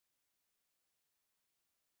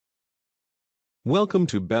Welcome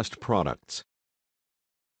to Best Products.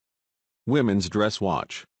 Women's Dress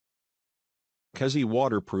Watch. Kezi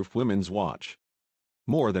Waterproof Women's Watch.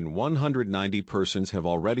 More than 190 persons have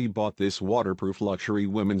already bought this waterproof luxury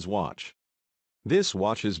women's watch. This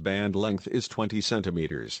watch's band length is 20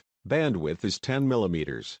 centimeters, band width is 10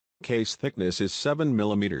 millimeters, case thickness is 7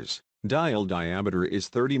 millimeters, dial diameter is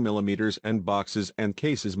 30 millimeters, and boxes and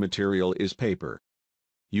cases material is paper.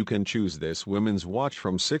 You can choose this women's watch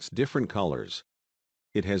from 6 different colors.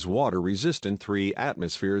 It has water-resistant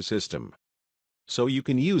 3-atmosphere system. So you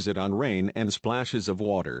can use it on rain and splashes of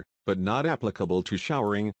water, but not applicable to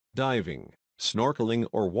showering, diving, snorkeling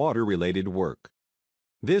or water-related work.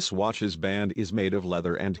 This watch's band is made of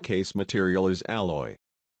leather and case material is alloy.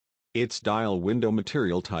 Its dial window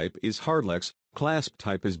material type is hardlex, clasp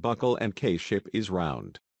type is buckle, and case shape is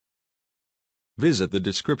round. Visit the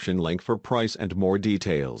description link for price and more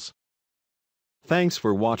details. Thanks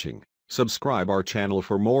for watching. Subscribe our channel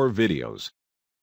for more videos.